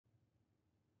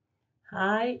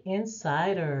Hi,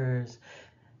 insiders.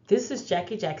 This is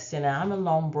Jackie Jackson. I'm a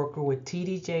loan broker with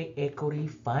TDJ Equity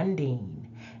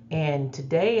Funding. And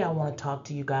today I want to talk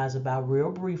to you guys about, real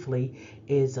briefly,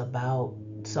 is about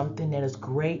something that is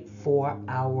great for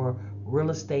our real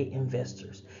estate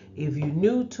investors. If you're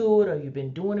new to it or you've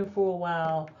been doing it for a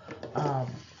while, um,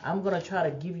 I'm going to try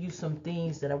to give you some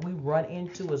things that we run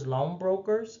into as loan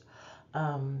brokers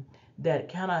um, that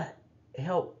kind of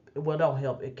don't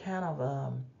help, it kind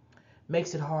of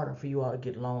makes it harder for you all to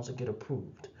get loans or get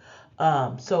approved.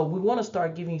 So we want to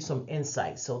start giving you some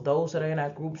insights. So those that are in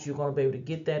our groups, you're going to be able to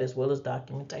get that as well as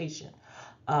documentation.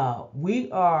 We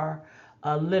are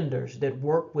lenders that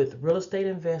work with real estate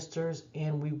investors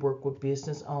and we work with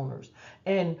business owners.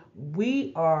 And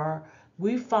we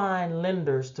find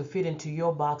lenders to fit into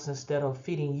your box instead of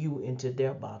fitting you into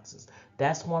their boxes.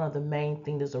 That's one of the main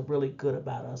things that's really good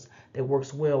about us that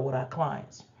works well with our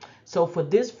clients. So for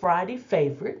this Friday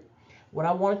favorite, what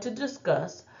I wanted to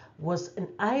discuss was an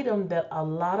item that a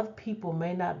lot of people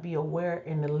may not be aware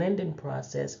in the lending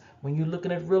process when you're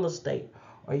looking at real estate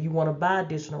or you want to buy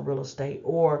additional real estate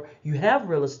or you have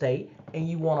real estate and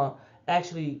you want to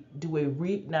actually do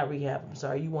not rehab, I'm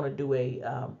sorry, you want to do a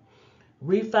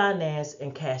refinance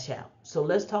and cash out. So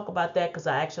let's talk about that because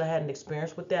I actually had an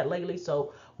experience with that lately.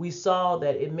 So we saw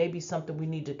that it may be something we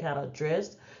need to kind of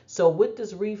address. So with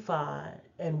this refi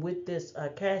and with this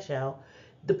cash out,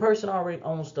 the person already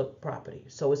owns the property.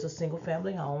 So it's a single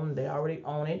family home. They already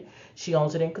own it. She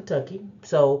owns it in Kentucky.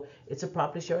 So it's a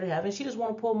property she already has. And she just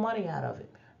want to pull money out of it.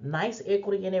 Nice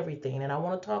equity and everything. And I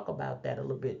want to talk about that a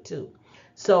little bit too.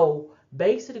 So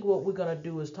basically what we're going to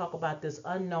do is talk about this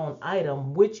unknown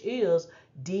item, which is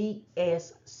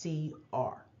DSCR.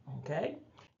 Okay.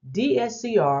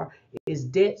 DSCR is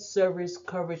debt service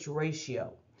coverage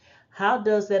ratio. How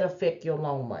does that affect your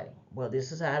loan money? Well,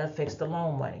 this is how it affects the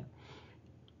loan money.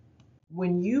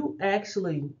 When you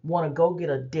actually want to go get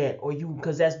a debt, or you,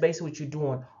 because that's basically what you're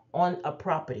doing on a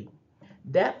property,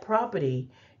 that property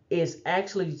is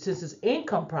actually, since it's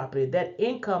income property, that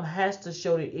income has to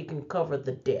show that it can cover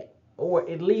the debt, or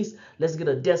at least let's get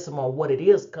a decimal on what it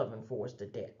is covering for us, the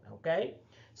debt. Okay.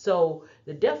 So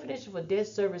the definition for debt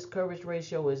service coverage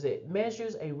ratio is it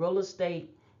measures a real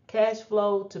estate cash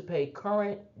flow to pay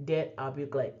current debt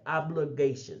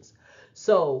obligations.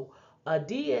 So a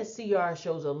DSCR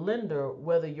shows a lender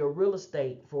whether your real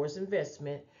estate for its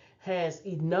investment has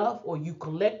enough or you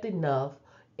collect enough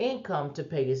income to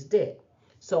pay its debt.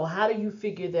 So how do you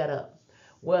figure that up?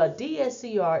 Well,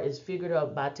 DSCR is figured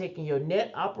out by taking your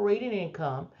net operating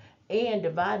income and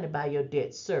dividing it by your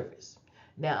debt service.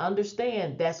 Now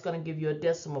understand that's going to give you a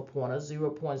decimal point of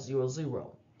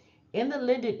 0.00. In the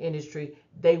lending industry,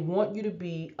 they want you to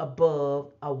be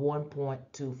above a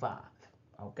 1.25.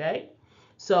 Okay?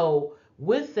 So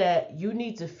with that, you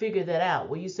need to figure that out.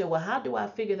 Well, you say, well, how do I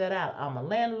figure that out? I'm a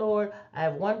landlord, I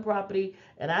have one property,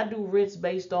 and I do rents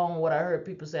based on what I heard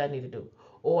people say I need to do.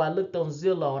 Or I looked on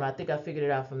Zillow and I think I figured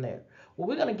it out from there. Well,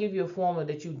 we're going to give you a formula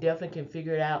that you definitely can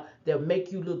figure it out that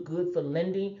make you look good for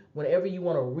lending whenever you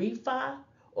want to refi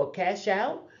or cash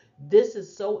out. This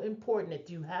is so important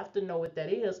that you have to know what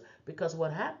that is because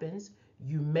what happens,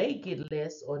 you may get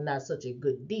less or not such a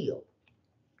good deal.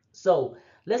 So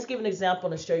let's give an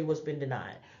example and show you what's been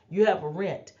denied. You have a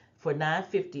rent for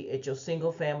 $950 at your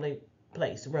single family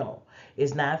place rental.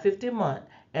 It's $950 a month,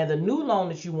 and the new loan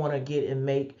that you want to get and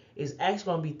make is actually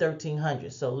going to be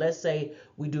 $1,300. So let's say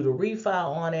we do the refi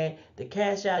on it, the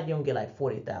cash out, you're gonna get like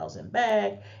 $40,000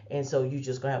 back, and so you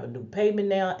just gonna have a new payment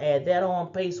now. Add that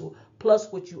on,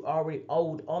 plus what you already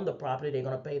owed on the property. They're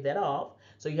gonna pay that off,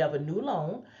 so you have a new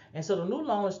loan, and so the new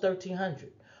loan is $1,300.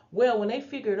 Well, when they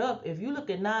figured up, if you look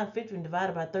at 950 and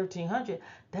divided by 1,300,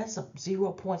 that's a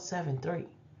 0.73.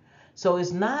 So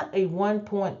it's not a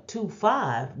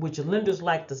 1.25, which lenders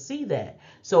like to see that.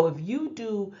 So if you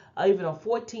do even a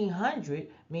 1,400,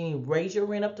 meaning raise your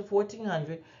rent up to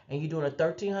 1,400, and you're doing a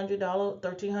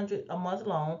 $1,300 a month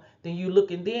loan, then you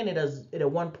looking then at a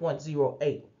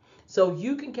 1.08. So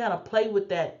you can kind of play with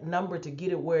that number to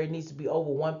get it where it needs to be over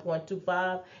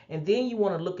 1.25. And then you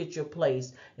want to look at your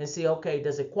place and see, okay,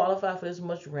 does it qualify for this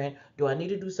much rent? Do I need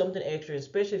to do something extra?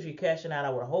 Especially if you're cashing out, I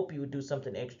would hope you would do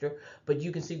something extra. But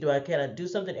you can see, can I do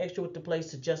something extra with the place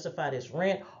to justify this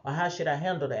rent? Or how should I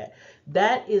handle that?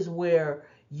 That is where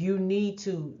you need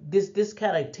to, this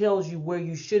kind of tells you where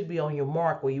you should be on your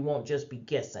mark, where you won't just be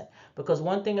guessing. Because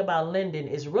one thing about lending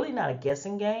is really not a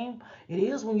guessing game. It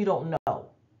is when you don't know.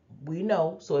 We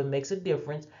know, so it makes a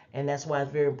difference, and that's why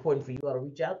it's very important for you all to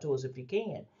reach out to us if you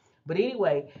can. But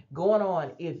anyway, going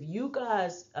on, if you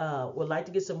guys would like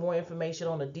to get some more information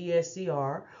on the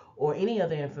DSCR, or any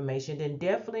other information, then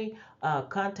definitely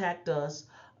contact us.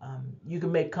 You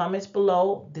can make comments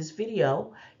below this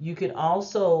video. You can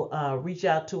also reach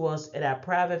out to us at our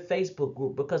private Facebook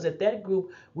group, because at that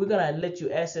group, we're going to let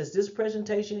you access this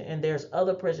presentation, and there's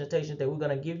other presentations that we're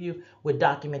going to give you with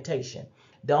documentation.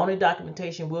 The only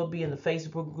documentation will be in the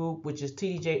Facebook group, which is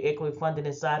TDJ Equity Funded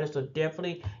Insiders. So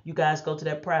definitely you guys go to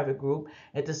that private group.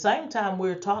 At the same time,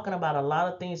 we're talking about a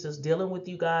lot of things that's dealing with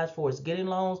you guys for us getting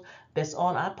loans that's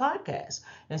on our podcast.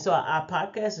 And so our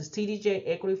podcast is TDJ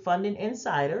Equity Funding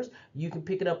Insiders. You can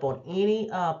pick it up on any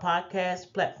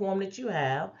podcast platform that you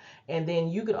have. And then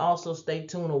you can also stay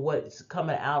tuned on what's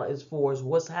coming out as far as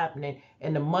what's happening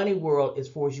in the money world as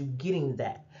far as you getting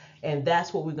that. And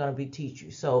that's what we're going to be teaching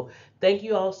you. So thank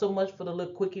you all so much for the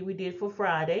little quickie we did for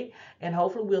Friday. And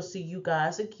hopefully we'll see you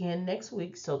guys again next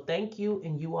week. So thank you,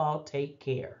 and you all take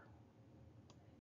care.